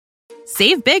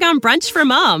Save big on brunch for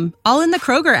mom, all in the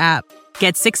Kroger app.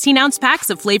 Get 16-ounce packs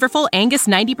of flavorful Angus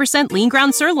 90% lean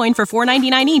ground sirloin for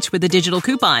 $4.99 each with a digital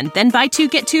coupon. Then buy 2,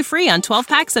 get 2 free on 12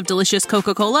 packs of delicious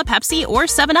Coca-Cola, Pepsi, or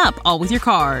 7-Up, all with your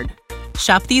card.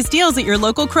 Shop these deals at your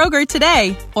local Kroger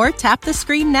today, or tap the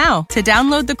screen now to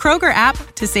download the Kroger app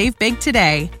to save big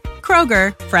today.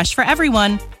 Kroger, fresh for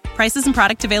everyone. Prices and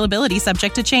product availability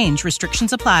subject to change.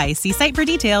 Restrictions apply. See site for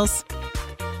details.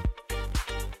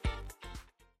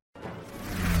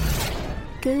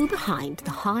 Go behind the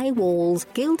high walls,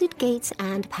 gilded gates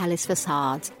and palace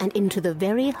facades and into the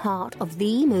very heart of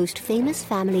the most famous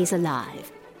families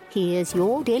alive. Here's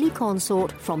your daily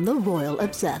consort from the Royal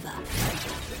Observer.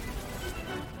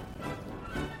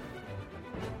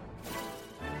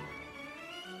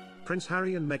 Prince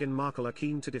Harry and Meghan Markle are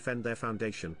keen to defend their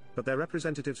foundation, but their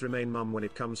representatives remain mum when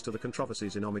it comes to the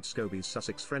controversies in Omid Scobie's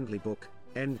Sussex-friendly book,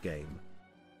 Endgame.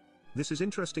 This is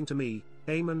interesting to me,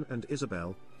 Eamon and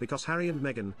Isabel, because Harry and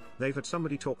Meghan, they've had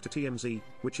somebody talk to TMZ,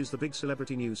 which is the big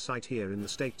celebrity news site here in the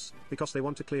States, because they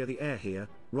want to clear the air here.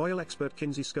 Royal expert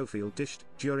Kinsey Schofield dished,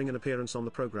 during an appearance on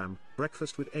the program,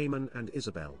 Breakfast with Eamon and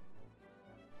Isabel.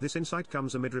 This insight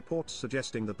comes amid reports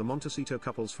suggesting that the Montecito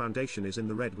couple's foundation is in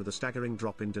the red with a staggering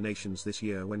drop in donations this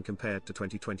year when compared to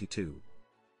 2022.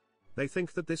 They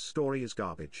think that this story is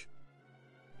garbage.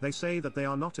 They say that they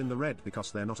are not in the red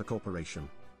because they're not a corporation.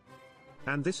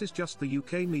 And this is just the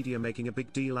UK media making a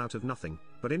big deal out of nothing,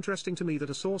 but interesting to me that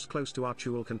a source close to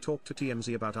Archewell can talk to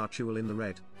TMZ about Archewell in the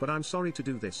red, but I'm sorry to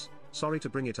do this, sorry to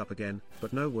bring it up again,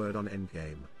 but no word on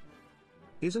Endgame.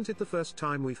 Isn't it the first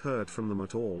time we've heard from them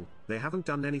at all? They haven't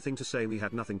done anything to say we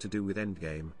had nothing to do with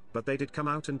Endgame, but they did come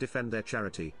out and defend their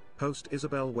charity, host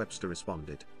Isabel Webster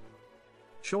responded.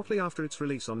 Shortly after its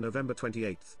release on November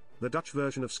 28, the Dutch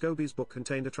version of Scobie's book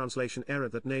contained a translation error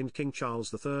that named King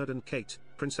Charles III and Kate,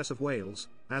 Princess of Wales,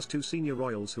 as two senior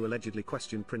royals who allegedly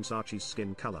questioned Prince Archie's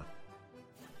skin colour.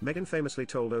 Meghan famously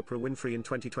told Oprah Winfrey in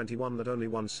 2021 that only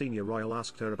one senior royal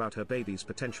asked her about her baby's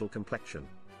potential complexion.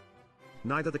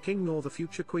 Neither the King nor the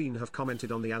future Queen have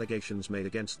commented on the allegations made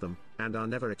against them, and are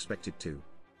never expected to.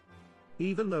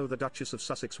 Even though the Duchess of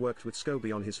Sussex worked with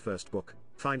Scobie on his first book,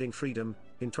 Finding Freedom,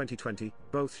 in 2020,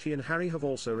 both she and Harry have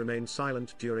also remained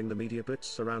silent during the media blitz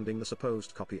surrounding the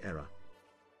supposed copy error.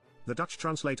 The Dutch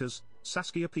translators,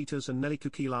 Saskia Peters and Nelly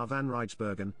Kukila van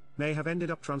Rijsbergen, may have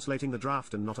ended up translating the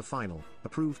draft and not a final,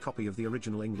 approved copy of the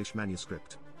original English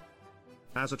manuscript.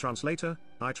 As a translator,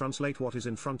 I translate what is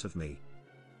in front of me.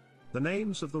 The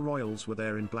names of the royals were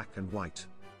there in black and white.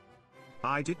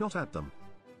 I did not add them.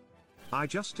 I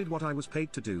just did what I was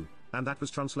paid to do, and that was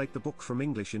translate the book from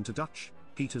English into Dutch,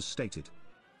 Peters stated.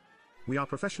 We are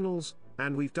professionals,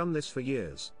 and we've done this for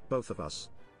years, both of us.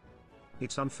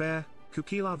 It's unfair,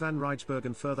 Kukila van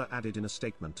Rijsbergen further added in a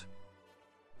statement.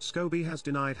 Scobie has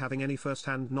denied having any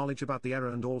first-hand knowledge about the error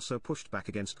and also pushed back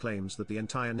against claims that the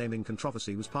entire naming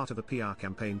controversy was part of a PR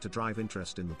campaign to drive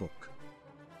interest in the book.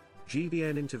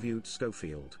 GBN interviewed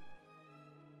Schofield.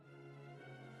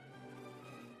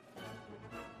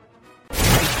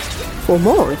 For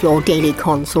more of your daily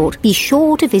consort, be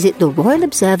sure to visit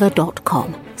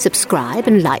theroyalobserver.com. Subscribe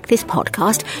and like this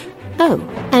podcast. Oh,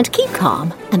 and keep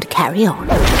calm and carry on.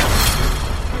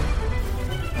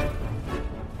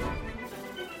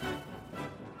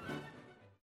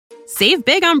 Save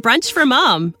big on brunch for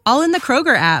mom, all in the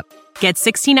Kroger app. Get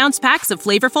 16-ounce packs of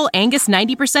flavorful Angus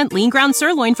 90% lean ground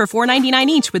sirloin for $4.99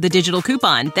 each with a digital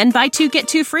coupon. Then buy 2, get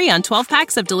 2 free on 12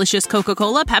 packs of delicious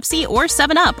Coca-Cola, Pepsi, or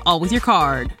 7-Up, all with your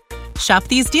card. Shop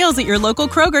these deals at your local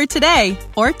Kroger today,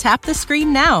 or tap the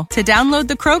screen now to download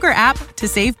the Kroger app to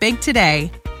save big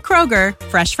today. Kroger,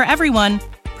 fresh for everyone.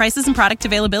 Prices and product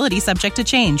availability subject to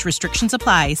change. Restrictions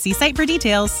apply. See site for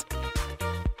details.